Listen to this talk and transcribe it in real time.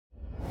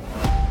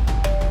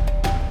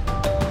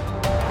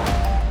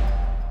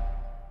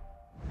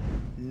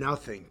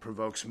Nothing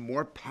provokes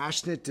more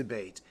passionate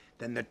debate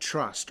than the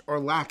trust or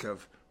lack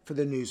of for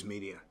the news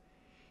media.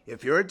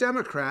 If you're a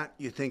Democrat,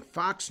 you think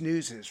Fox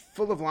News is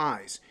full of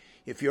lies.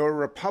 If you're a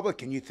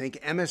Republican, you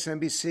think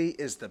MSNBC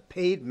is the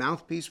paid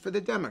mouthpiece for the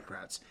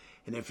Democrats.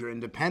 And if you're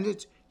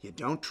independent, you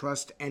don't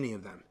trust any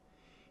of them.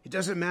 It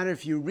doesn't matter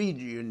if you read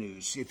your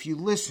news, if you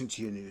listen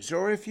to your news,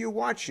 or if you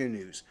watch your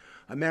news.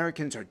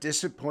 Americans are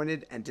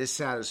disappointed and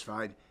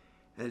dissatisfied,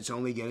 and it's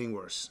only getting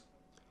worse.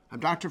 I'm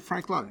Dr.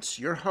 Frank Luntz,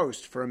 your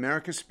host for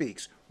America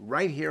Speaks,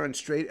 right here on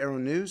Straight Arrow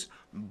News.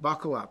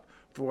 Buckle up,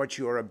 for what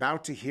you are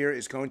about to hear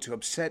is going to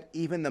upset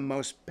even the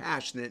most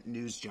passionate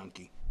news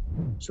junkie.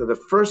 So the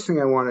first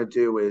thing I want to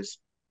do is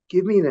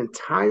give me an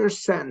entire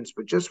sentence,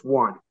 but just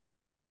one,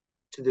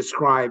 to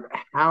describe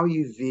how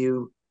you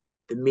view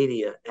the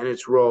media and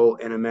its role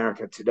in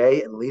America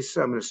today. And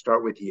Lisa, I'm going to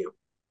start with you.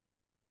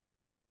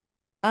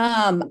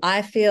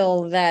 I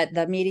feel that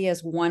the media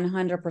is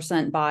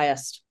 100%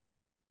 biased,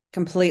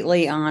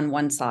 completely on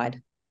one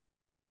side.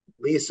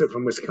 Lisa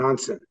from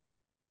Wisconsin.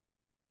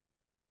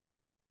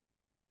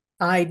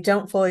 I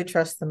don't fully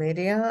trust the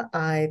media.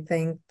 I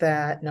think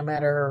that no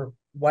matter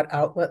what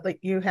outlet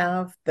that you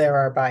have, there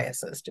are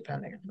biases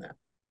depending on that.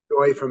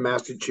 Joy from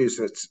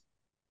Massachusetts.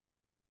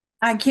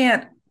 I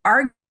can't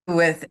argue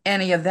with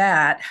any of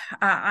that.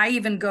 I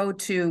even go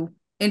to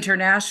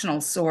international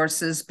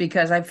sources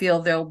because I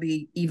feel they'll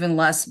be even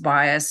less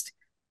biased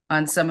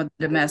on some of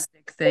the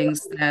domestic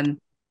things than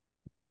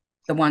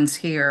the ones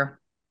here.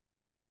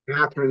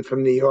 Catherine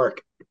from New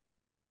York.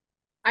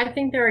 I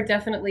think there are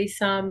definitely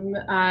some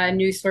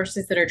news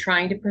sources that are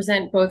trying to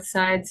present both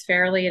sides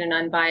fairly in an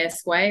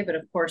unbiased way, but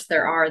of course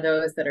there are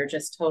those that are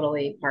just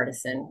totally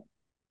partisan.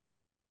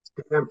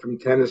 Sam from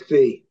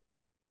Tennessee.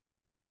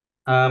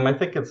 I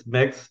think it's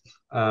mixed.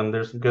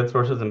 There's good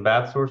sources and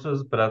bad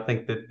sources, but I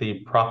think that the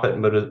profit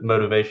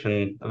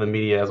motivation of the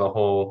media as a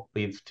whole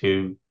leads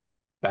to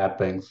bad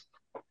things.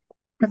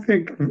 I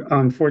think,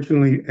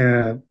 unfortunately,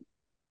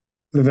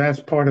 the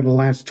vast part of the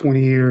last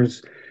 20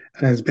 years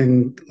has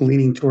been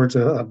leaning towards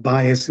a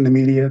bias in the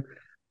media,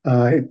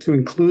 to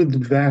include the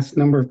vast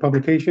number of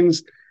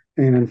publications,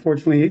 and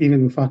unfortunately,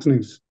 even Fox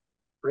News.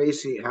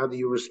 Tracy, how do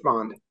you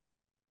respond?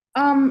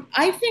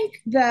 I think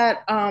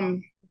that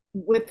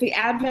with the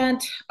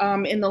advent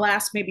in the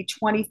last maybe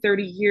 20,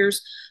 30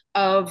 years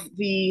of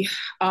the,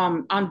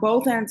 on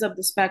both ends of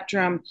the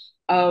spectrum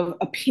of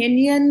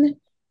opinion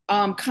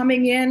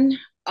coming in,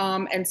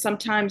 and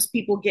sometimes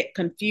people get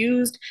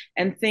confused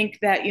and think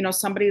that, you know,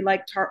 somebody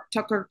like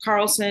Tucker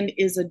Carlson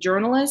is a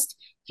journalist.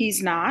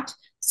 He's not.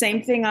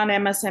 Same thing on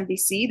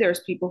MSNBC.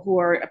 There's people who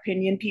are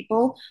opinion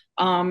people.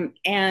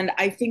 And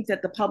I think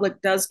that the public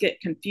does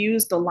get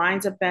confused. The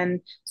lines have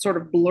been sort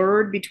of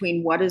blurred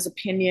between what is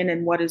opinion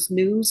and what is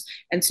news.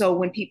 And so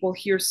when people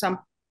hear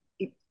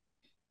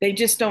they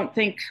just don't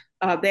think,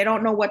 they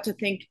don't know what to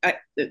think.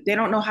 They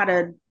don't know how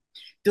to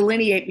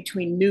delineate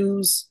between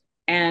news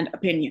and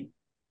opinion.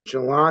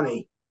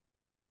 Jelani,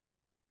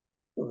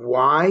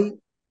 why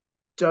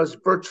does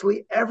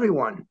virtually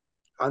everyone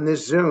on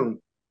this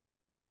Zoom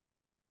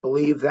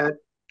believe that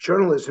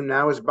journalism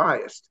now is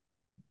biased?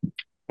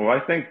 Well, I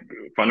think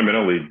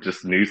fundamentally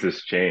just news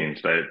has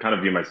changed. I kind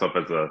of view myself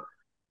as a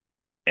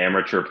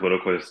amateur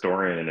political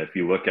historian. And if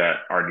you look at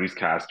our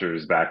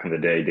newscasters back in the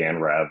day,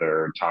 Dan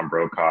Rather, Tom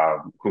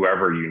Brokaw,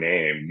 whoever you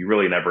name, you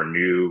really never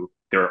knew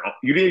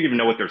you didn't even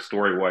know what their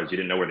story was. You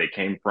didn't know where they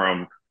came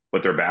from,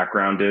 what their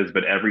background is.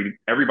 But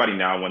everybody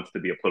now wants to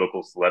be a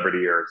political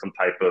celebrity or some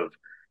type of,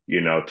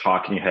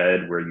 talking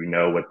head where you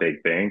know what they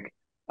think.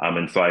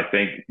 And so I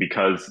think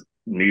because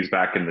news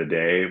back in the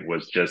day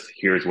was just,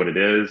 here's what it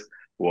is.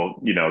 We'll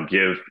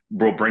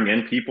bring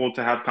in people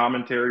to have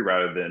commentary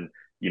rather than,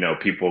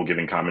 people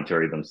giving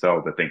commentary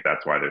themselves. I think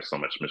that's why there's so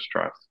much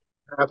mistrust.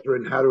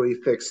 Catherine, how do we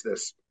fix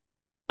this?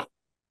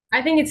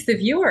 I think it's the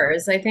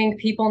viewers. I think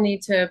people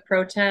need to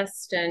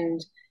protest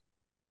and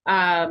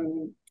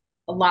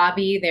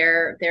lobby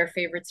their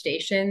favorite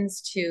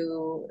stations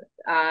to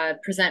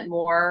present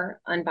more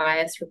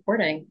unbiased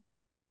reporting.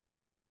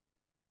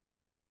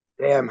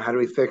 Damn, how do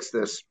we fix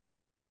this?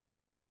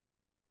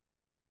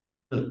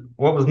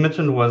 What was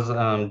mentioned was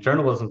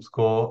journalism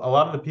school. A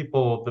lot of the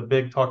people, the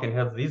big talking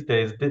heads these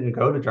days, didn't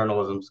go to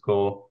journalism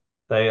school.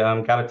 They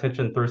got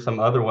attention through some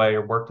other way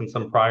or worked in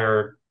some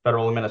prior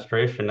federal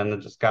administration and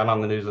then just got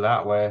on the news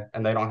that way.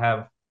 And they don't have,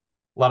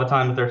 a lot of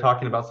times they're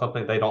talking about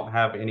something they don't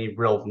have any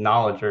real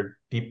knowledge or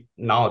deep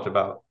knowledge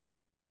about.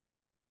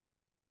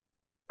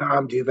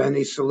 Tom, do you have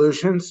any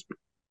solutions?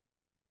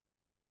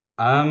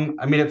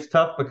 It's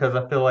tough because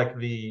I feel like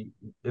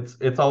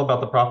it's all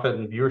about the profit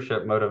and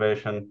viewership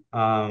motivation.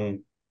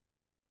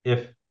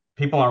 If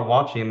people aren't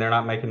watching, they're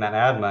not making that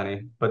ad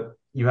money, but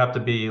you have to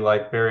be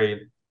like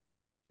very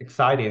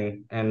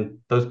exciting, and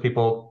those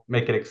people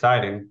make it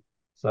exciting.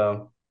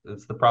 So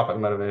it's the profit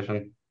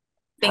motivation.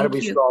 How do Thank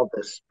we you. solve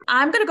this?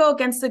 I'm going to go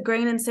against the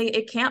grain and say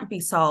it can't be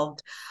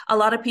solved. A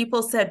lot of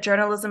people said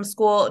journalism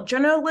school.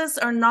 Journalists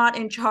are not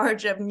in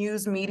charge of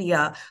news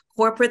media.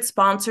 Corporate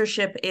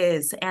sponsorship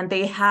is, and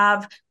they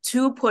have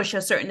to push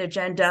a certain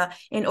agenda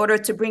in order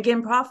to bring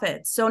in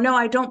profits. So no,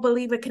 I don't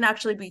believe it can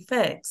actually be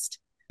fixed.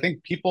 I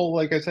think people,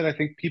 like I said, I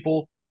think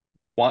people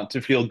want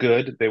to feel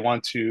good. They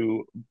want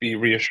to be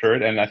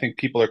reassured. And I think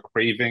people are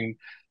craving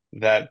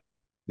that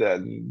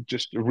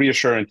just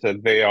reassurance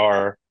that they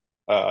are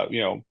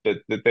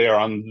that they are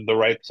on the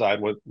right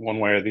side with one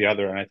way or the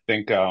other. And I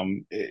think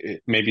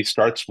it maybe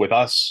starts with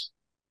us.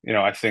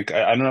 I think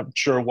I'm not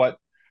sure what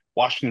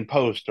Washington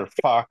Post or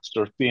Fox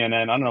or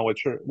CNN. I don't know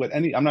what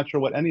any. I'm not sure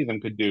what any of them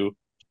could do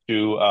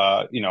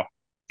to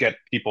get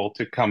people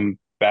to come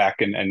back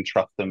and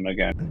trust them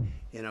again.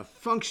 In a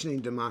functioning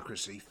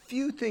democracy,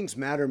 few things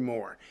matter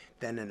more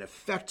than an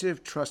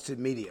effective, trusted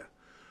media.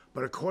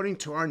 But according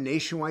to our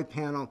nationwide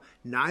panel,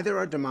 neither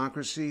our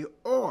democracy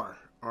or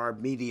our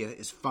media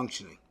is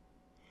functioning.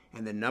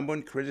 And the number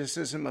one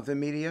criticism of the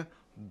media?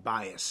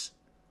 Bias.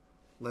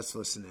 Let's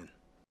listen in.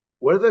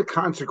 What are the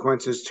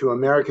consequences to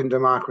American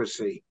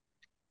democracy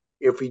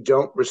if we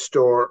don't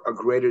restore a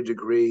greater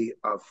degree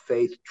of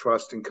faith,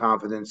 trust, and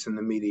confidence in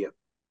the media?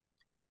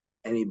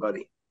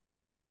 Anybody?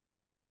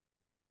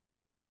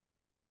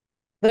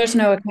 There's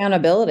no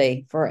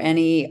accountability for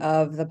any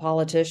of the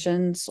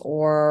politicians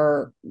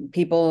or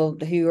people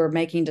who are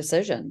making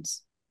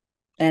decisions.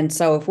 And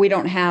so if we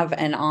don't have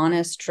an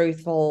honest,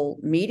 truthful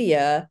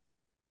media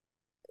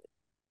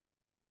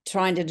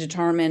trying to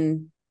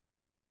determine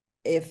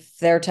if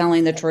they're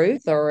telling the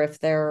truth or if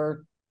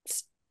they're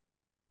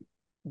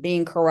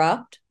being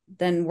corrupt,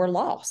 then we're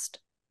lost.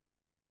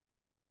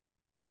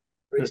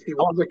 Tracy,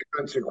 what are the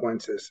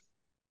consequences?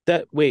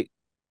 I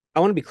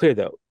want to be clear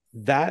though,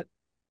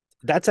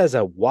 that's as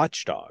a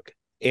watchdog,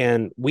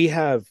 and we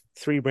have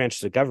three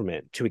branches of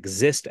government to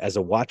exist as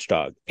a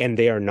watchdog, and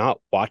they are not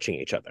watching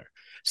each other.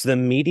 So the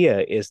media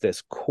is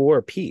this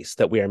core piece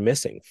that we are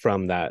missing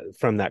from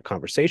that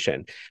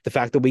conversation. The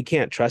fact that we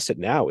can't trust it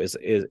now is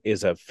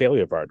a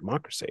failure of our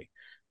democracy.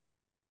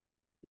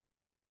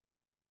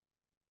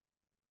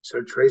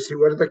 So Tracy,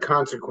 what are the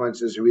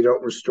consequences if we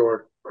don't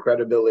restore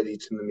credibility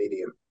to the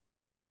media?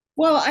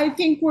 Well, I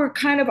think we're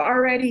kind of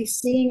already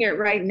seeing it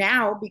right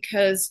now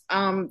because,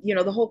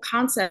 the whole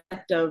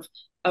concept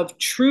of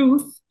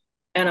truth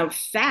and of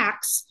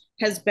facts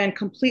has been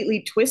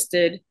completely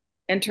twisted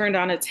and turned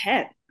on its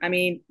head. I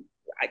mean,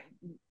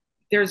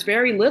 there's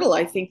very little,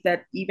 I think,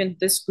 that even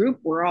this group,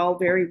 we're all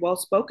very well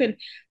spoken,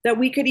 that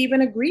we could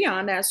even agree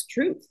on as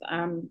truth.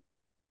 And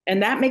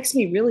that makes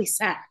me really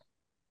sad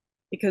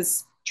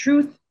because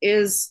truth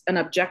is an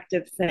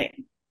objective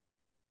thing.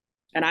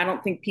 And I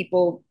don't think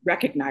people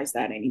recognize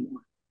that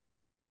anymore.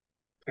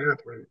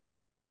 Catherine.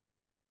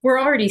 We're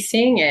already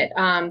seeing it.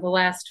 The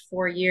last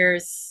 4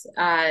 years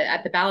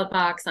at the ballot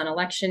box on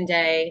election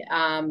day,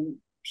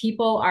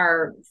 people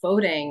are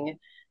voting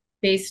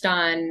based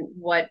on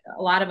what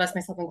a lot of us,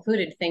 myself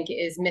included, think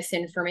is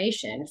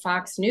misinformation.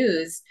 Fox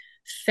News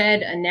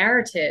fed a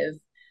narrative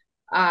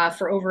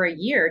for over a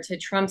year to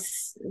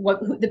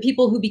the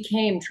people who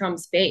became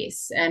Trump's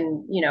base.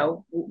 And,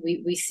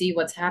 we see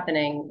what's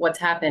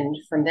happened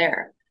from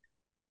there.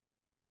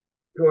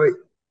 Joy.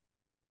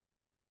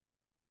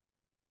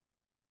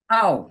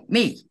 Oh,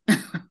 me.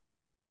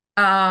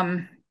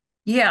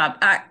 Yeah,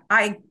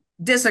 I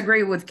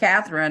disagree with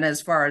Catherine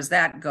as far as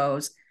that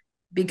goes,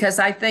 because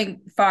I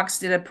think Fox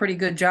did a pretty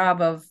good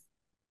job of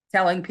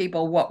telling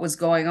people what was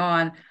going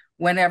on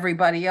when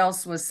everybody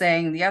else was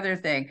saying the other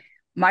thing.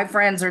 My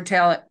friends are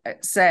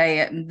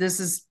say this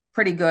is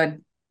pretty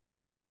good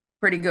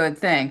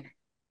thing.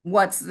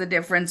 What's the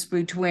difference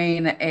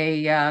between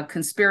a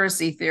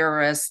conspiracy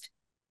theorist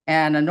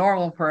and a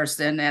normal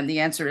person? And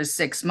the answer is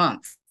 6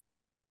 months.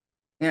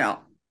 We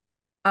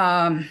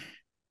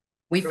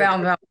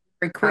found out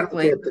very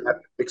quickly.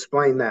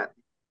 Explain that.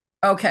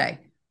 Okay.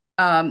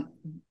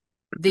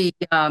 The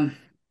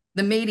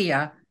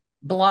media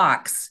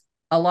blocks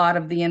a lot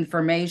of the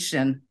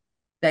information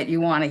that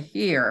you want to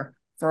hear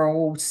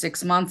for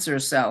 6 months or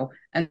so,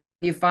 and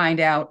you find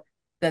out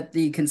that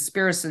the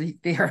conspiracy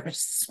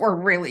theorists were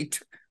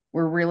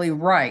really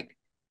right.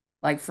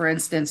 Like, for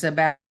instance,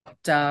 about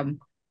Hunter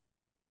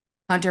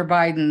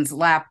Biden's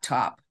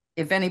laptop.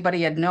 If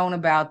anybody had known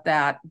about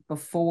that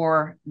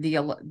before the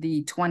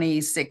 2020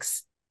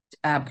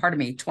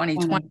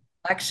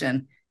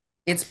 election,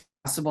 it's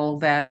possible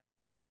that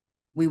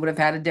we would have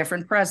had a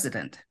different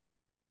president.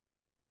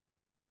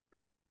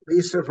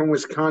 Lisa from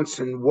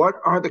Wisconsin, what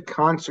are the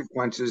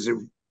consequences if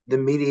the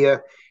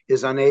media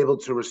is unable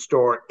to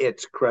restore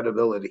its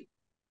credibility?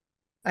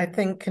 I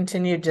think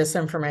continued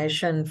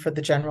disinformation for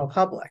the general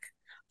public.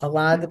 A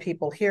lot of the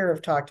people here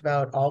have talked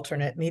about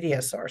alternate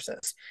media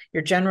sources.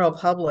 Your general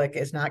public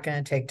is not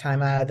going to take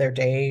time out of their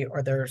day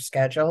or their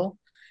schedule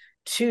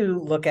to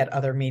look at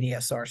other media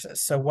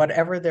sources. So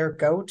whatever their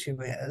go-to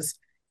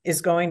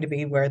is going to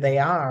be where they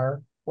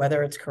are,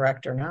 whether it's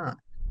correct or not.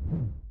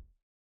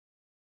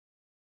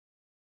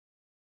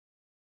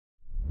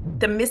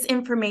 the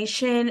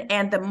misinformation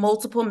and the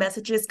multiple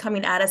messages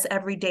coming at us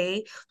every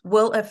day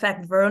will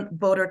affect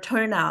voter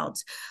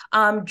turnout.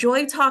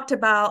 Joy talked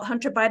about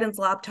Hunter Biden's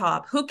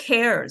laptop. Who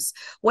cares?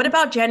 What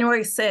about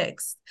January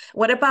 6th?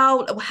 What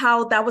about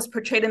how that was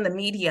portrayed in the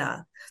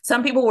media?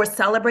 Some people were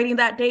celebrating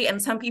that day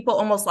and some people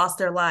almost lost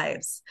their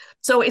lives.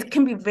 So it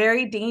can be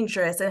very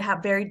dangerous and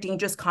have very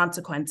dangerous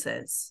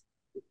consequences.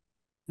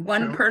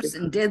 One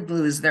person did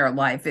lose their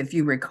life, if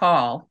you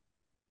recall,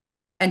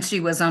 and she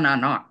was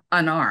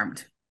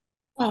unarmed.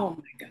 Oh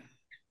my God.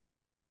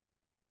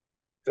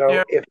 So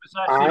Yeah, if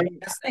I'm,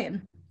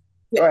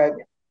 go ahead.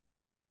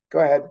 Go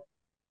ahead.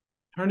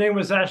 Her name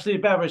was Ashley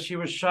Babbitt. She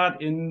was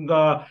shot in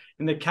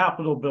the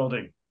Capitol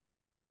building.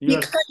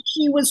 Because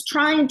she was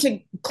trying to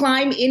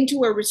climb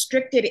into a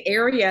restricted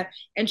area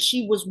and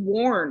she was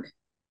warned.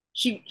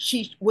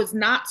 She was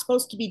not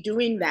supposed to be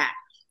doing that.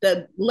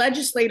 The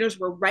legislators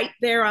were right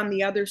there on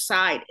the other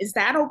side. Is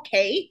that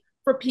okay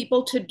for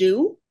people to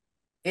do?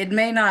 It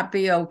may not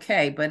be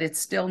okay, but it's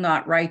still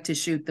not right to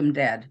shoot them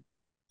dead.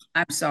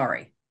 I'm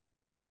sorry.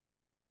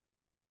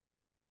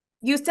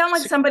 You sound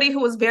like somebody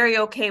who was very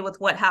okay with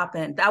what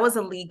happened. That was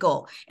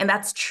illegal, and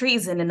that's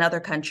treason in other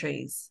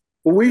countries.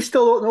 Well, we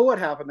still don't know what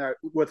happened there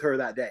with her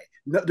that day.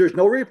 No, there's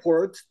no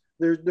reports.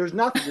 There's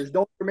nothing. There's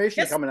no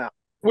information coming out.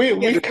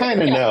 We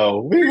kind of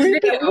know. We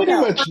pretty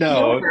much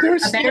know.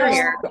 There's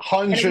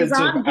hundreds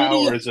of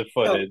hours of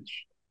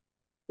footage.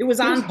 It was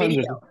on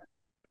video.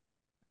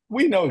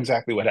 We know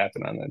exactly what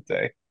happened on that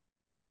day.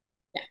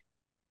 Yeah.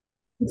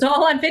 It's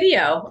all on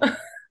video.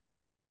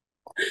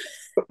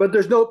 But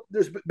there's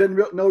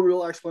been no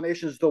real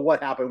explanation as to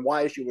what happened,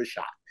 why she was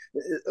shot.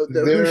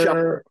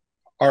 There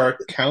are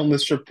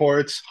countless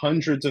reports,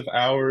 hundreds of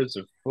hours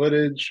of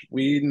footage.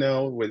 We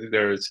know whether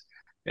there's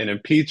an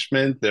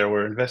impeachment, there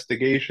were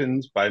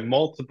investigations by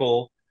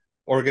multiple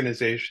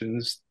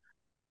organizations,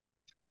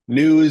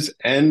 news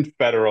and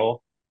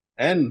federal,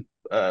 and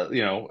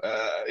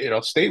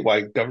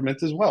statewide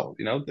governments as well.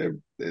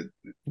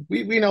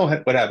 We know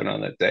what happened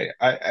on that day.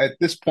 At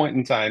this point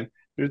in time,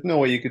 there's no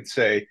way you could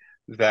say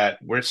that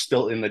we're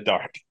still in the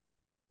dark.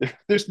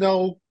 There's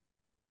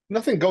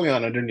nothing going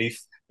on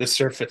underneath the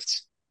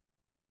surface.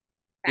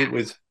 It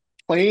was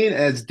plain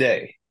as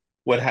day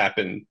what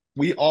happened.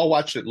 We all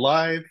watched it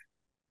live.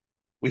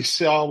 We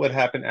saw what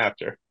happened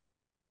after.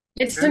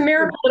 It's a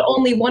miracle that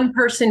only one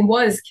person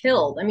was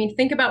killed. I mean,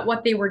 think about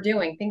what they were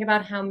doing. Think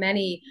about how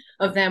many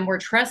of them were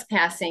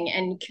trespassing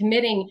and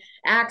committing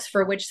acts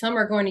for which some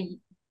are going to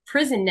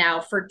prison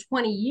now for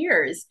 20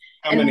 years.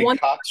 How and many one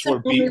cops were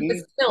beaten?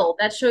 Was killed.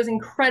 That shows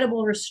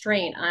incredible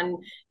restraint on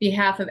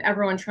behalf of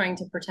everyone trying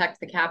to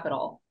protect the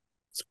Capitol.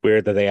 It's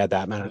weird that they had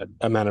that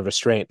amount of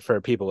restraint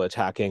for people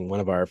attacking one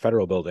of our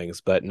federal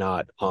buildings, but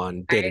not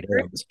on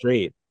day-to-day on the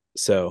street.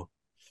 So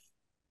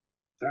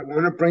I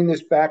want to bring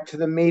this back to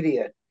the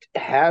media.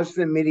 Has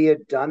the media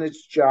done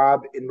its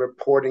job in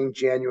reporting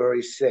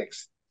January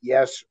 6th?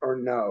 Yes or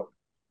no?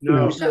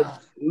 No.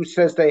 Who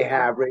says they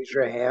have? Raise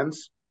your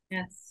hands.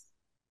 Yes.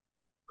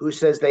 Who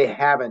says they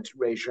haven't?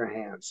 Raise your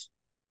hands.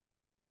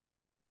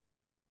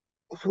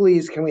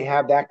 Please, can we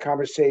have that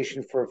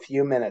conversation for a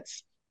few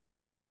minutes?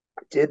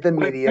 Did the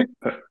media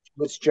do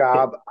its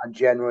job on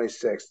January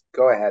 6th?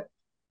 Go ahead.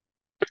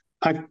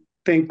 I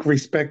think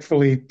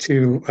respectfully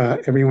to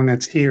everyone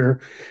that's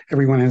here,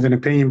 everyone has an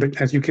opinion,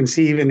 but as you can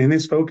see, even in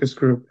this focus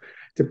group,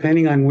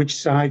 depending on which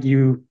side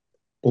you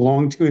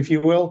belong to, if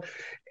you will,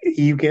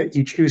 you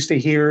choose to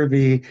hear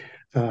the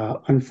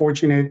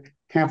unfortunate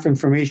half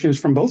information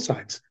from both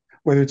sides,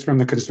 whether it's from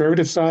the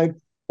conservative side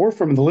or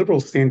from the liberal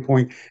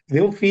standpoint.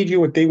 They'll feed you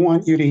what they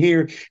want you to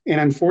hear. And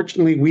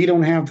unfortunately, we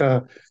don't have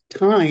the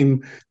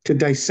time to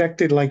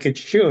dissect it like it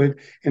should.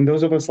 And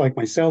those of us like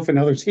myself and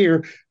others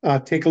here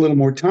take a little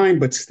more time,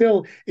 but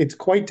still it's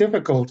quite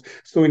difficult.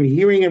 So in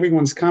hearing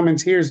everyone's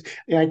comments here,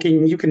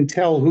 you can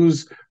tell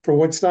who's for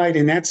what side.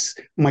 And that's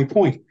my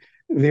point.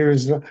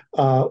 There's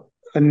a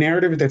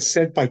narrative that's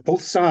set by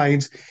both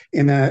sides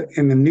in the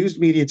news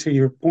media, to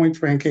your point,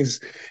 Frank, is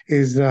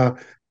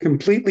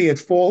completely at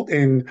fault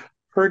and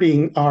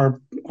hurting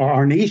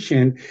our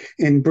nation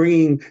and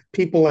bringing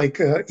people like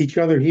each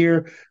other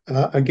here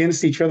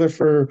against each other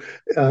for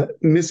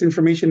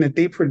misinformation that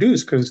they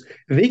produce, because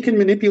they can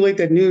manipulate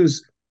that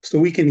news so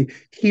we can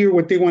hear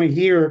what they want to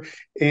hear,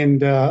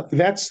 and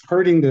that's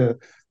hurting the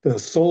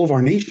soul of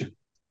our nation.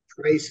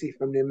 Tracy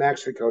from New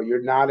Mexico,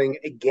 you're nodding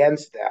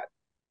against that.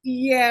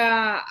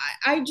 Yeah,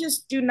 I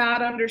just do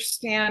not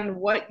understand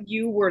what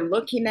you were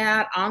looking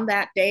at on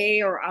that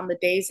day or on the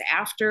days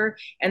after.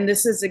 And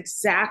this is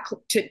exactly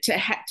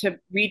to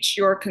reach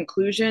your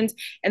conclusions.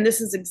 And this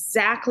is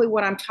exactly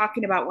what I'm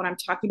talking about when I'm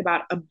talking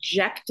about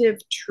objective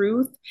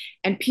truth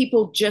and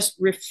people just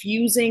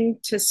refusing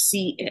to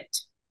see it.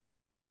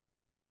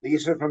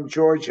 Lisa from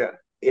Georgia,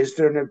 is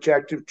there an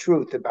objective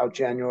truth about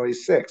January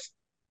 6th?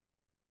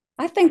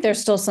 I think there's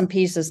still some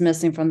pieces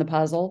missing from the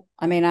puzzle.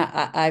 I mean,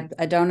 I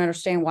don't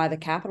understand why the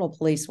Capitol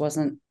Police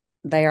wasn't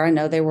there. I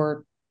know they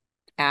were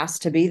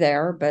asked to be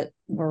there, but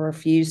were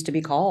refused to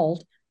be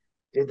called.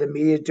 Did the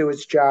media do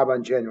its job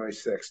on January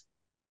 6th?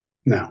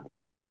 No.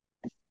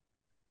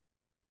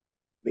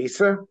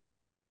 Lisa?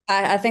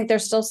 I think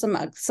there's still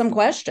some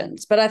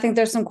questions, but I think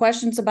there's some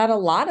questions about a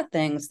lot of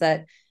things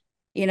that,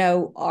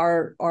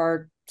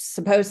 are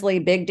supposedly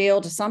a big deal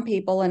to some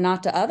people and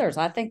not to others.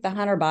 I think the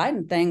Hunter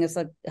Biden thing is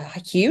a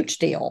huge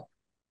deal.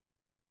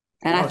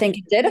 And I think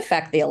it did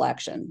affect the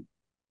election.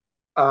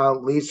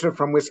 Lisa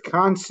from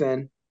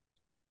Wisconsin,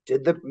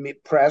 did the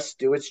press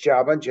do its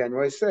job on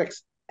January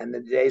 6th and the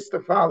days to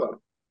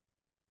follow?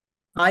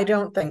 I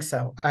don't think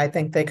so. I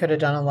think they could have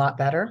done a lot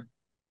better.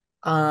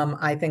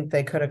 I think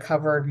they could have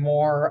covered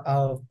more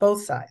of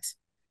both sides.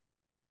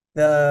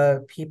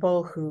 The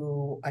people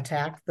who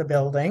attacked the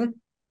building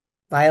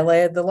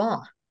violated the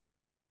law.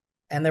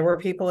 And there were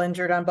people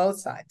injured on both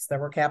sides. There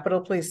were Capitol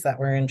Police that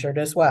were injured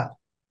as well.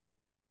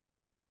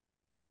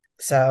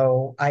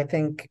 So I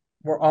think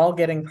we're all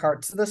getting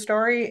parts of the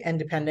story, and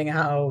depending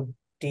how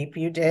deep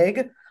you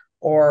dig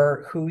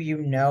or who you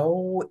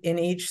know in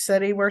each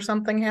city where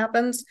something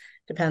happens,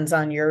 depends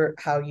on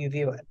how you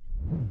view it.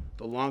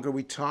 The longer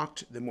we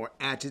talked, the more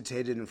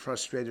agitated and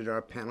frustrated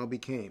our panel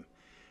became.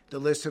 The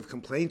list of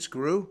complaints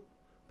grew,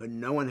 but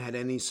no one had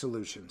any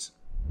solutions.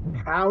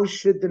 How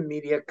should the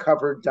media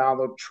cover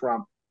Donald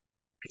Trump?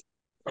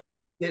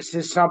 This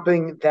is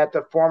something that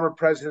the former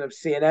president of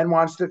CNN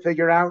wants to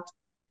figure out.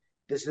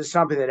 This is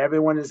something that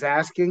everyone is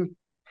asking.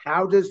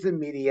 How does the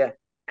media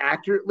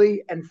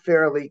accurately and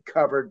fairly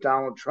cover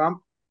Donald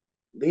Trump?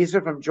 Lisa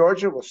from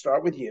Georgia, we'll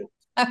start with you.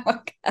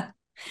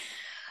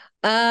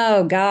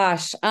 Oh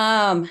gosh.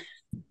 I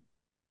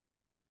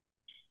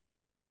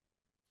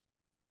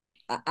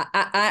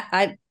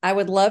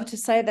would love to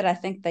say that I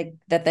think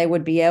that they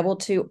would be able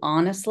to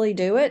honestly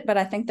do it, but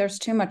I think there's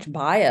too much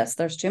bias.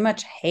 There's too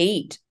much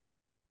hate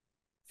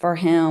for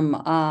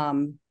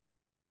him,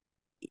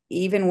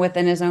 even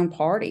within his own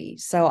party.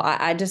 So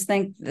I just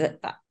think that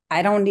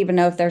I don't even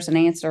know if there's an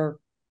answer,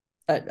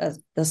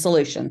 the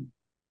solution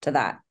to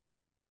that.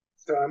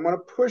 So I'm going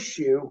to push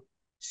you.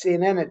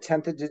 CNN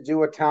attempted to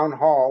do a town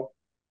hall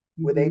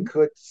where they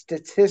could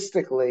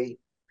statistically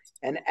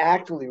and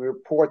accurately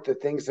report the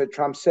things that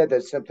Trump said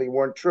that simply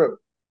weren't true.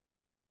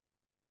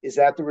 Is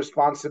that the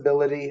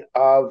responsibility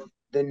of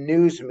the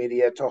news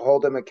media to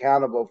hold him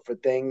accountable for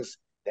things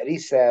that he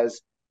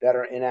says that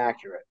are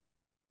inaccurate?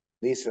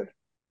 Lisa?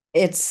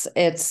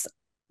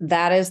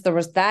 That is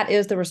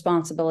the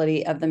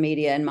responsibility of the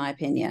media, in my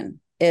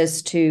opinion,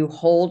 is to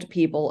hold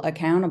people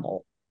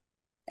accountable.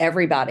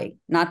 Everybody,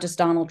 not just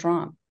Donald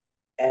Trump.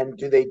 And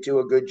do they do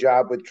a good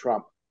job with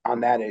Trump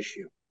on that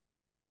issue?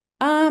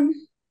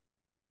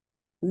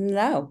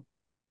 No.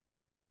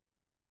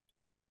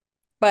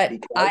 But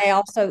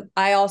because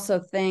I also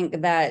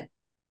think that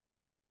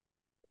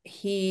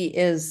he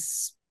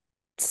is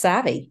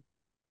savvy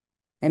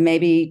and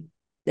maybe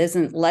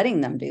isn't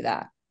letting them do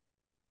that.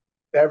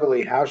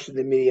 Beverly, how should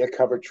the media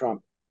cover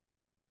Trump?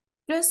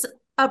 Just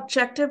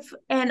objective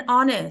and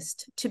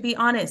honest, to be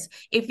honest.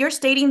 If you're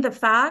stating the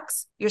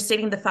facts, you're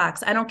stating the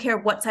facts. I don't care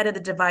what side of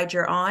the divide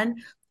you're on.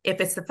 If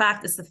it's the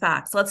fact, it's the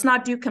facts. Let's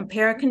not do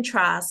compare and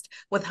contrast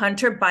with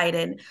Hunter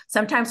Biden.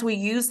 Sometimes we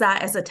use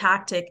that as a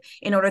tactic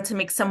in order to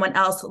make someone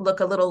else look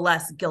a little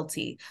less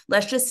guilty.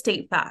 Let's just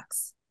state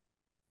facts.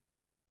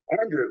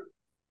 Andrew.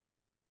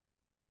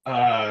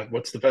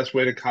 What's the best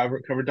way to cover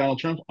Donald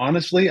Trump?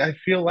 Honestly, I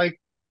feel like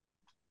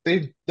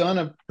they've done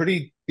a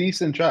pretty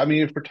decent job. I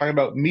mean, if we're talking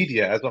about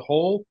media as a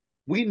whole,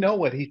 we know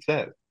what he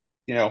says.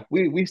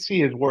 We see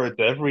his words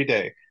every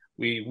day.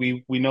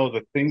 We know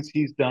the things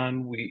he's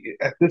done.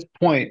 At this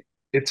point,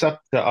 it's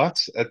up to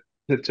us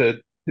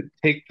to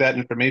take that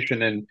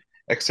information and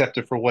accept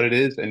it for what it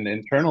is and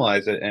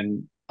internalize it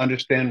and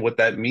understand what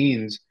that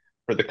means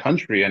for the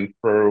country and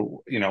for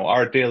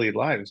our daily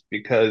lives.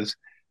 Because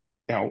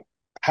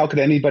how could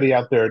anybody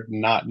out there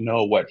not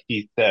know what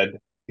he said?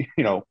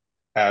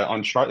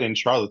 In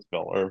Charlottesville,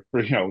 or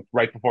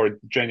right before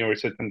January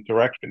 6th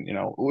insurrection.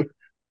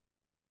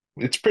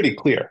 It's pretty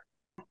clear.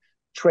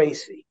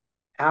 Tracy,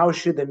 how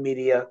should the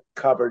media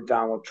cover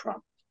Donald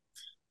Trump?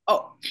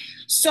 Oh,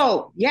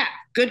 so yeah,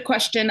 good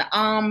question.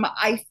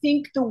 I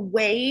think the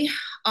way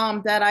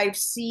that I've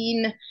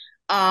seen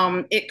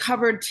it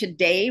covered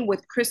today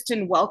with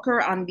Kristen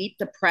Welker on Meet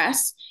the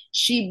Press,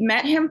 she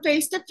met him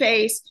face to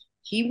face.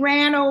 He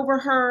ran over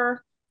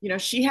her.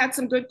 She had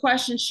some good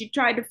questions. She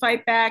tried to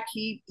fight back.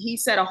 He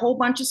said a whole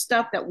bunch of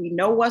stuff that we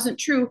know wasn't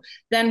true.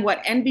 Then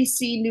what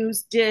NBC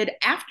News did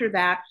after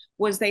that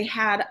was they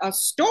had a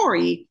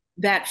story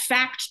that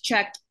fact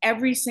checked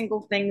every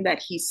single thing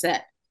that he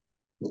said.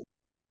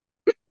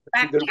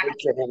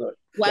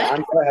 What?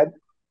 John, go ahead.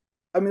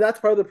 I mean, that's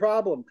part of the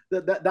problem.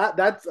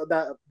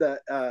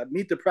 That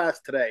Meet the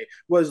Press today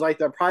was like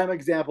the prime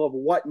example of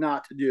what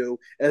not to do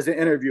as an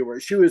interviewer.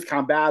 She was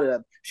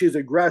combative. She was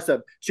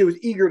aggressive. She was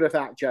eager to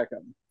fact check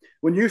him.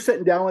 When you're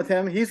sitting down with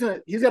him, he's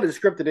got a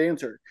scripted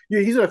answer.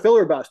 He's a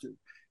filibuster.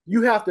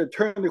 You have to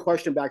turn the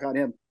question back on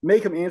him,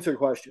 make him answer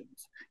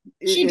questions.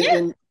 She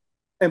did.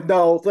 And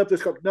no, flip the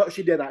script. No,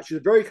 she did not. She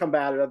was very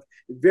combative,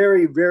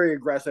 very, very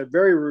aggressive,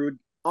 very rude,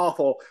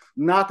 awful.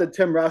 Not the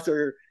Tim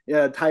Russert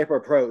type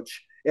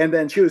approach. And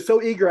then she was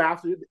so eager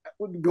after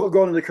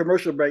going to the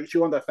commercial break, she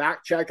wanted to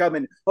fact check them.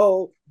 And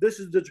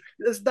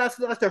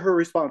that's her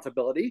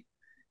responsibility.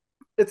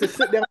 It's a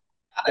sit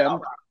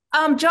down.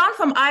 John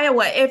from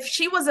Iowa, if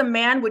she was a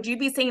man, would you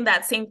be saying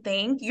that same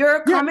thing?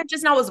 Your comment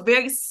just now was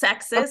very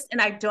sexist,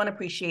 and I don't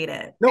appreciate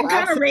it. No, and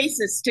kind of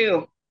racist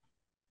too.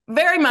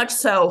 Very much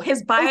so.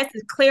 His bias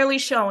is clearly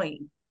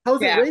showing.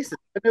 How's it racist?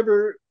 I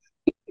never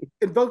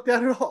invoked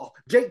that at all.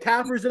 Jake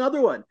Tapper's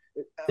another one.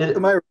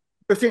 Am I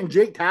saying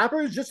Jake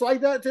Tapper is just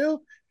like that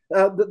too?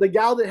 The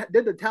gal that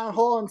did the town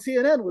hall on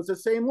CNN was the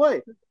same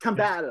way,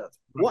 combative,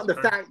 wanting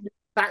to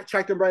fact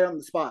check them right on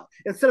the spot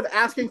instead of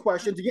asking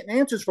questions and getting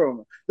answers from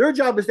them. Their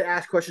job is to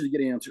ask questions and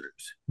get answers.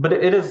 But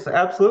it is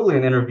absolutely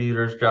an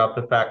interviewer's job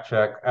to fact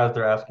check as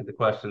they're asking the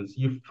questions.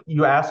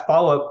 You ask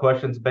follow-up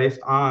questions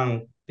based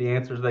on the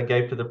answers they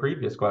gave to the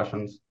previous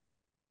questions.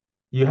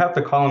 You have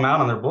to call them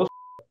out on their bullshit.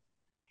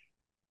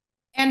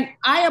 And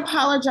I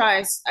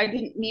apologize. I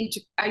didn't mean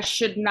to. I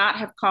should not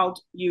have called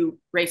you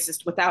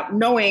racist without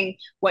knowing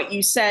what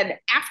you said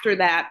after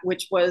that,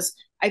 which was,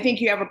 I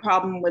think you have a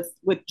problem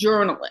with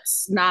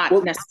journalists, not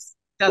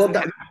necessarily.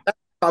 That's the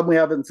problem we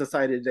have in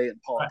society today in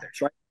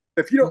politics, right?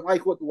 If you don't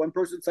like what the one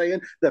person's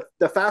saying,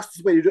 the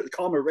fastest way to do it is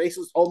call him a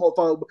racist,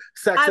 homophobe,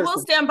 sexist. I will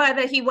stand by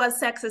that he was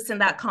sexist in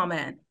that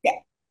comment. Yeah,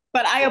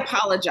 but I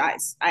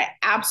apologize. I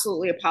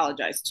absolutely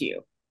apologize to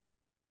you.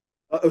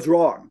 It was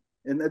wrong.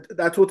 And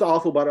that's what's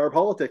awful about our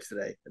politics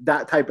today,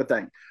 that type of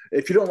thing.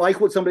 If you don't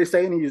like what somebody's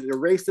saying, he's a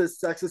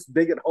racist, sexist,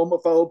 bigot,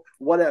 homophobe,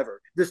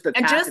 whatever.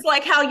 And just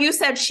like how you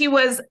said she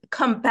was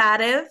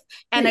combative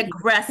and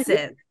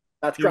aggressive.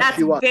 That's correct.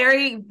 That's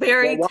very,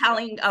 very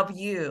telling of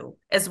you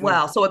as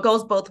well. So it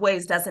goes both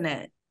ways, doesn't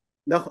it?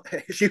 No,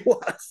 she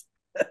was.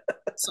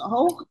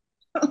 So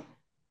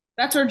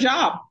that's her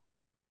job.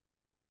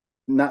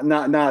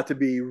 Not to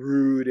be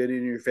rude and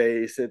in your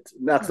face.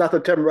 That's not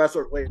the Tim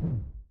Wrestler way.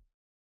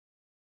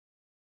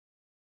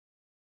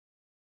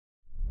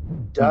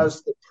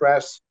 Does the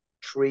press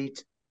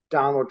treat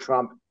Donald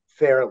Trump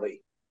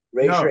fairly?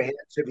 Raise your hands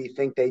if you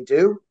think they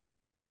do.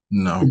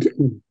 No.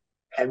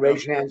 And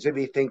raise your hands if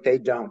you think they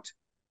don't.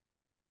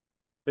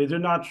 They do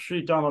not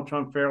treat Donald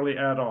Trump fairly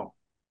at all.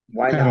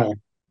 Why not?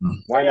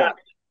 Why not?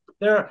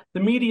 The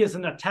media is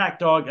an attack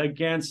dog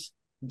against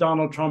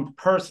Donald Trump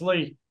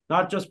personally,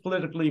 not just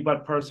politically,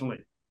 but personally.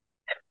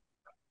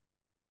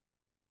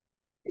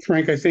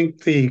 Frank, I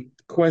think the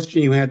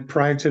question you had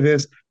prior to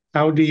this,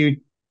 how do you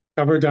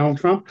cover Donald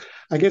Trump?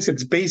 I guess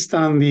it's based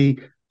on the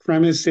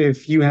premise,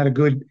 if you had a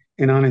good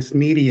and honest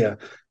media,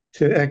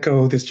 to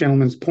echo this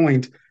gentleman's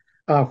point.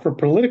 For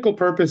political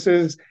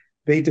purposes,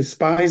 they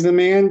despise the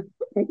man,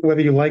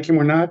 whether you like him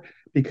or not,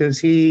 because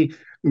he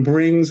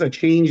brings a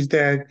change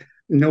that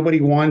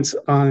nobody wants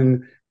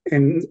on.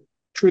 And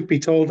truth be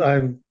told,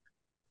 I've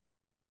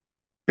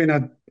been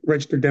a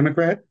registered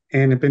Democrat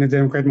and have been a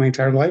Democrat my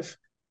entire life,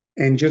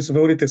 and just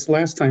voted this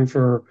last time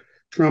for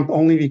Trump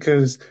only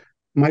because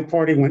my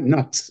party went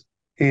nuts,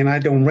 and I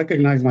don't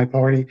recognize my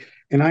party.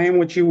 And I am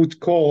what you would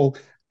call,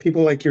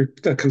 people like your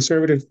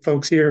conservative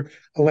folks here,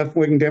 a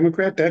left-wing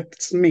Democrat.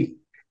 That's me.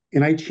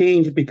 And I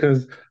changed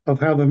because of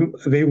how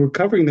they were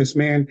covering this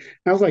man. And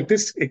I was like,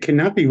 it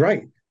cannot be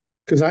right,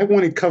 because I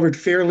want it covered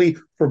fairly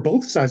for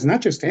both sides,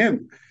 not just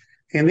him.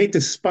 And they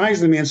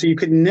despise the man, so you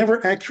could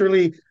never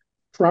actually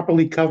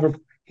properly cover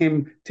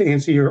him, to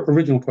answer your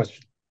original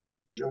question.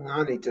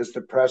 Giuliani, does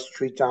the press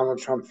treat Donald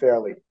Trump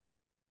fairly?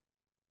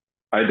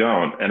 I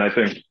don't. And I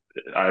think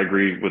I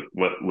agree with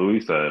what Louis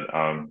said.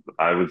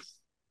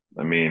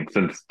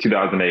 Since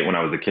 2008, when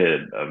I was a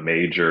kid, a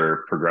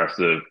major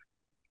progressive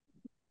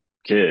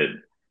kid,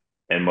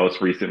 and most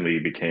recently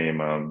became,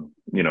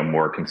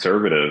 more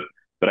conservative.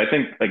 But I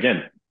think,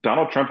 again,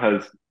 Donald Trump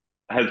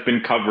has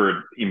been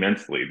covered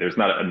immensely. There's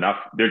not enough.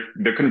 There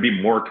couldn't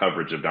be more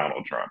coverage of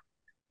Donald Trump.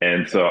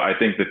 And so I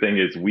think the thing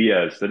is, we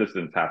as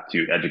citizens have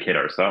to educate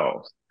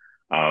ourselves.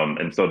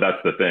 And so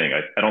that's the thing.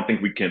 I don't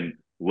think we can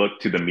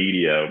look to the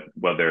media,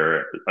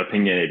 whether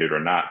opinionated or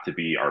not, to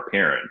be our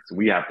parents.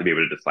 We have to be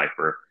able to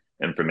decipher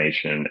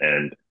information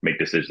and make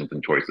decisions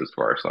and choices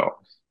for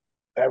ourselves.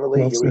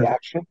 Beverly, your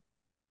reaction?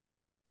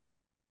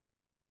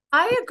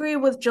 I agree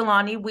with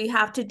Jelani. We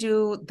have to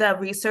do the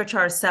research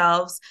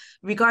ourselves.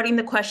 Regarding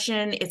the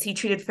question, is he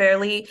treated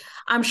fairly?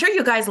 I'm sure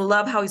you guys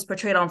love how he's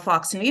portrayed on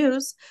Fox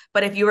News,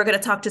 but if you were going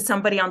to talk to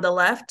somebody on the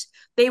left,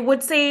 they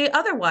would say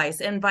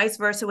otherwise, and vice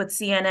versa with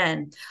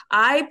CNN.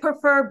 I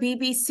prefer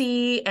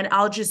BBC and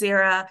Al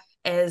Jazeera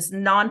as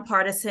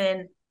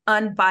nonpartisan,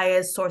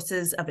 unbiased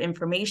sources of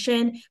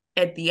information.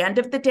 At the end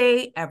of the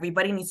day,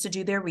 everybody needs to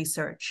do their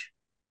research.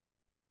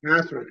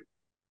 Catherine,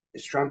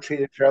 is Trump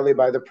treated fairly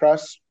by the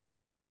press?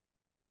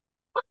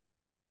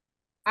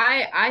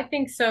 I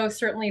think so,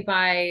 certainly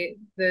by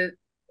the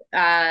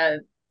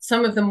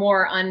some of the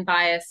more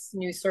unbiased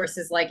news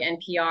sources like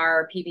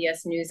NPR,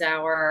 PBS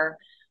NewsHour,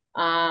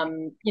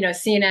 CNN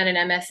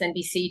and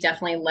MSNBC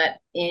definitely let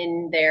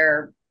in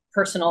their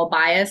personal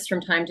bias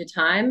from time to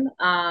time.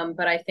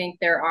 But I think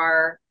there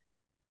are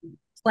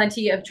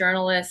plenty of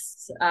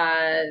journalists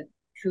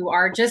who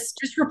are just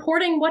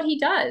reporting what he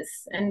does,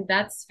 and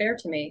that's fair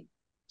to me.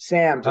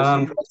 Sam,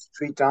 does the press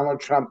treat Donald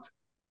Trump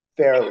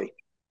fairly?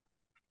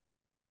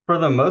 For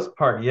the most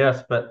part,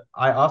 yes, but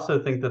I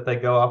also think that they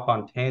go off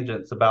on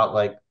tangents about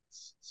like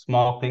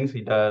small things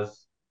he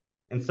does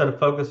instead of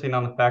focusing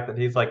on the fact that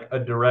he's like a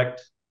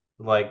direct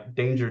like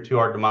danger to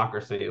our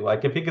democracy.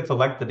 Like if he gets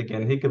elected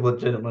again, he could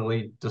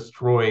legitimately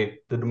destroy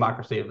the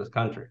democracy of this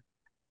country.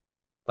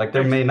 Like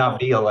there may not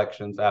be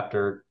elections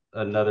after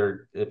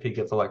another if he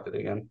gets elected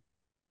again.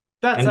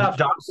 That's and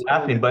John's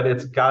laughing, but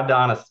it's God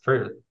honest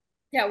truth.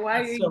 Yeah,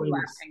 why are you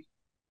laughing?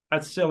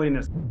 That's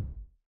silliness.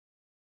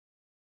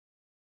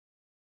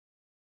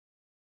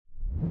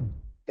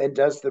 Then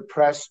does the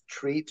press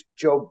treat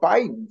Joe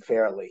Biden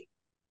fairly?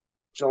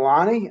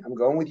 Jelani, I'm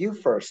going with you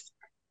first.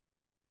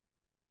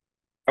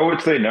 I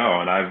would say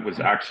no, and I was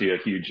actually a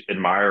huge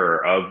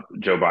admirer of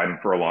Joe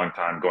Biden for a long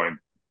time, going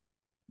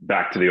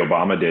back to the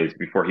Obama days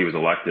before he was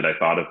elected. I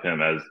thought of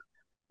him as,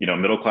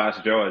 middle class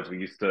Joe, as we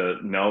used to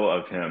know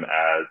of him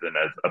as, and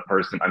as a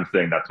person. I'm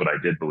saying that's what I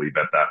did believe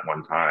at that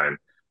one time,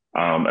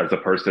 as a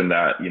person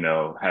that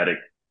had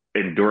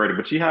endured,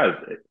 which he has,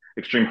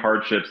 extreme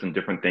hardships and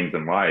different things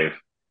in life.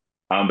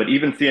 But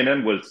even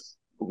CNN was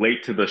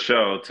late to the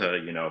show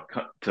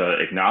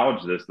to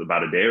acknowledge this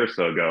about a day or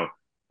so ago.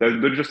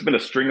 There's just been a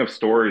string of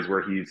stories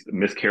where he's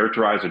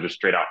mischaracterized or just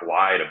straight out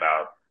lied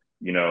about,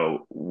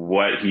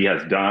 what he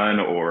has done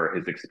or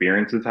his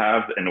experiences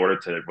have in order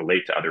to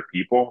relate to other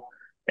people.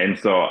 And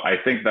so I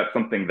think that's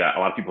something that a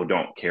lot of people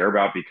don't care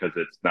about because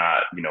it's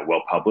not,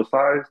 well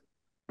publicized.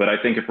 But I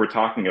think if we're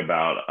talking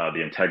about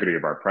the integrity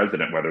of our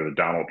president, whether it's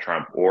Donald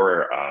Trump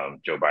or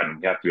Joe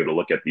Biden, we have to be able to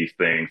look at these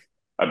things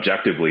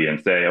objectively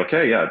and say,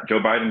 okay, yeah, Joe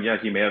Biden, yeah,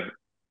 he may have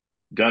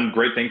done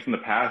great things in the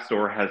past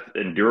or has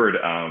endured,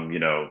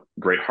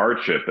 great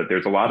hardship, but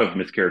there's a lot of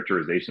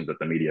mischaracterizations that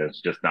the media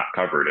has just not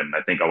covered. And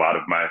I think a lot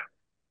of my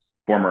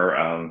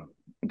former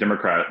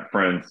Democrat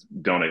friends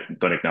don't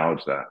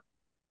acknowledge that.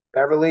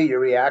 Beverly, your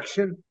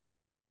reaction?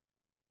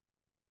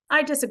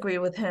 I disagree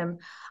with him.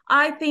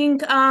 I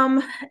think,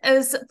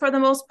 as for the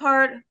most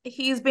part,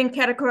 he's been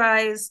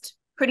categorized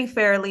pretty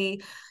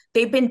fairly.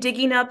 They've been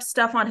digging up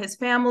stuff on his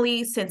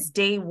family since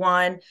day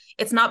one.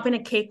 It's not been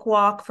a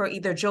cakewalk for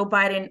either Joe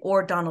Biden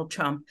or Donald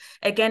Trump.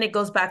 Again, it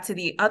goes back to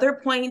the other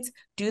point.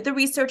 Do the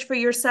research for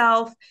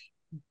yourself.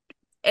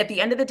 At the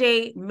end of the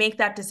day, make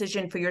that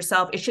decision for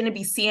yourself. It shouldn't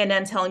be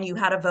CNN telling you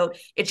how to vote.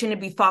 It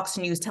shouldn't be Fox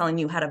News telling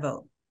you how to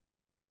vote.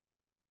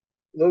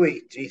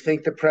 Louis, do you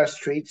think the press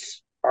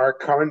treats our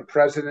current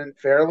president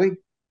fairly?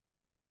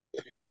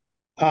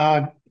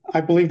 I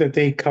believe that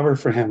they cover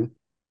for him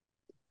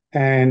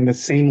and the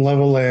same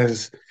level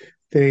as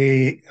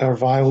they are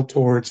vile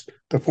towards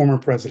the former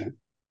president.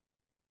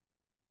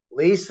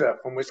 Lisa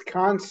from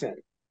Wisconsin,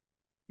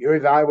 your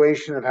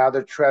evaluation of how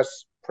the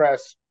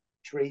press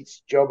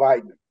treats Joe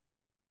Biden.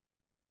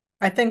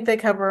 I think they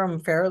cover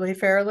him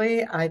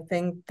fairly. I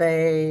think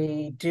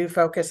they do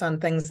focus on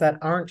things that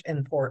aren't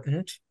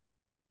important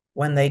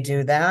when they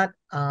do that.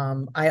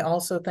 I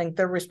also think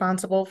they're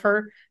responsible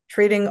for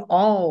treating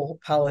all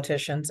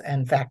politicians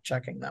and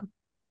fact-checking them.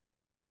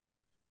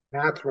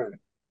 Catherine.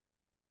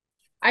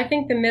 I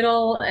think the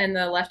middle and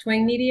the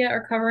left-wing media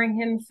are covering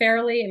him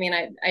fairly. I mean,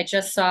 I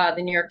just saw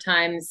the New York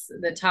Times,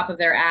 the top of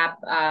their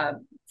app a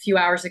few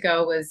hours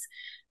ago was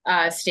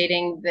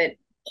stating that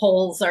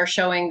polls are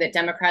showing that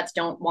Democrats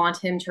don't want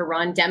him to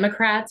run.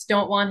 Democrats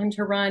don't want him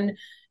to run,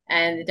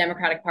 and the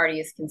Democratic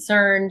Party is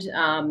concerned.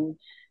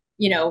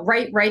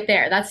 Right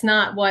there. That's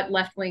not what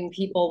left-wing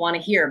people want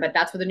to hear, but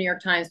that's what the New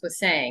York Times was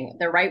saying.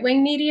 The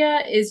right-wing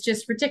media is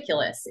just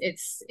ridiculous.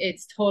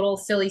 It's total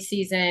silly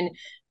season,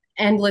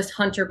 endless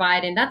Hunter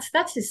Biden.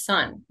 That's his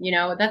son,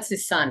 that's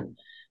his son.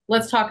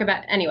 Let's talk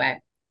about anyway.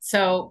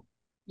 So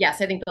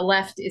yes, I think the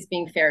left is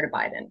being fair to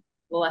Biden,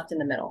 the left in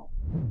the middle.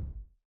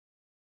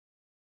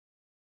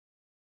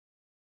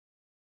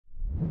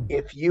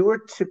 If you were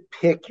to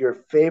pick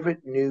your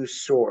favorite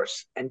news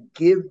source and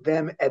give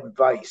them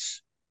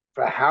advice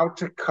for how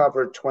to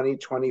cover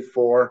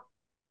 2024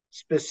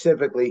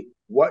 specifically,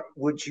 what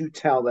would you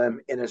tell them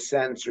in a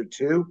sentence or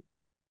two?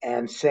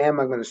 And Sam,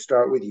 I'm going to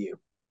start with you.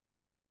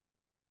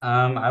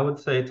 I would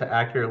say to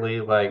accurately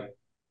quantify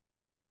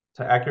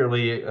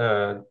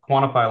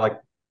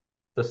like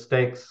the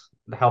stakes,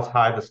 how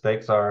high the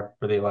stakes are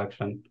for the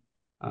election.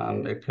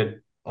 It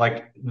could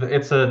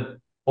it's a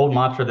old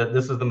mantra that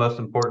this is the most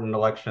important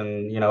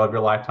election, of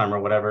your lifetime or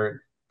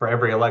whatever for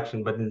every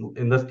election. But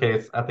in this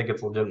case, I think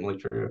it's legitimately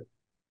true.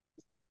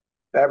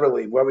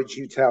 Beverly, what would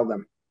you tell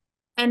them?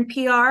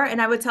 NPR,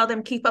 and I would tell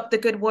them keep up the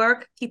good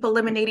work, keep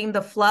eliminating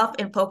the fluff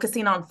and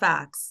focusing on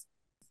facts.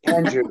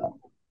 Andrew,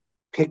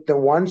 pick the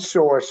one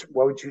source.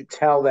 What would you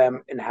tell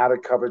them and how to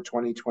cover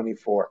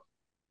 2024?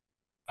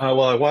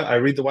 Well, I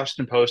read the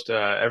Washington Post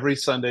every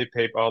Sunday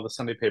paper, all the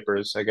Sunday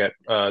papers I get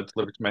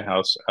delivered to my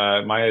house.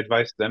 My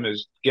advice to them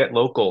is get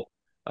local.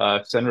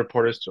 Send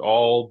reporters to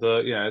all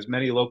the, as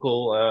many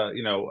local,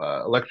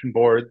 election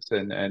boards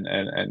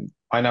and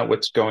find out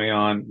what's going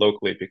on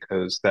locally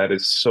because that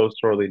is so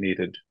sorely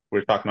needed.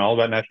 We're talking all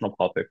about national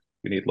politics.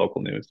 We need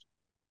local news.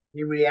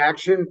 Any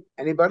reaction?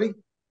 Anybody?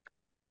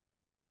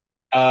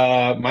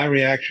 My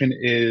reaction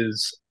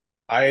is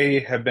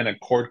I have been a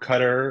cord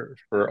cutter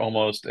for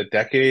almost a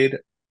decade.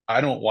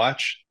 I don't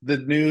watch the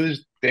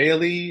news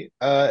daily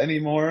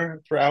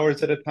anymore for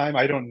hours at a time.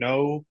 I don't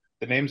know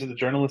the names of the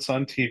journalists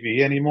on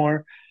TV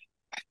anymore.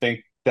 I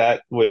think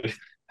that would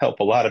help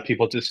a lot of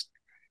people just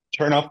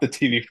turn off the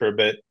TV for a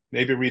bit,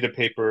 maybe read a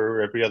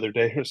paper every other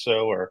day or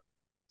so, or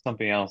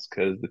something else,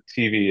 because the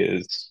TV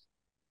is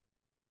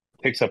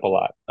takes up a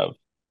lot of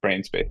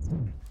brain space.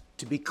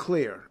 To be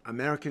clear,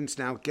 Americans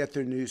now get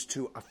their news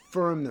to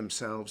affirm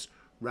themselves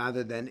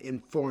rather than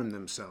inform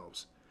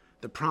themselves.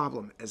 The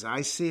problem, as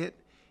I see it,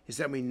 is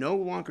that we no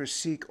longer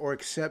seek or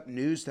accept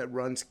news that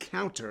runs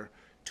counter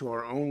to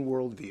our own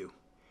worldview.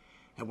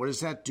 And what does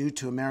that do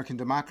to American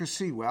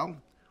democracy? Well,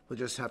 we'll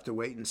just have to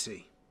wait and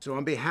see. So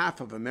on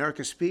behalf of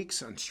America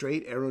Speaks on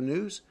Straight Arrow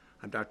News,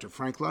 I'm Dr.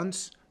 Frank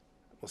Luntz.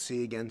 We'll see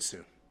you again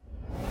soon.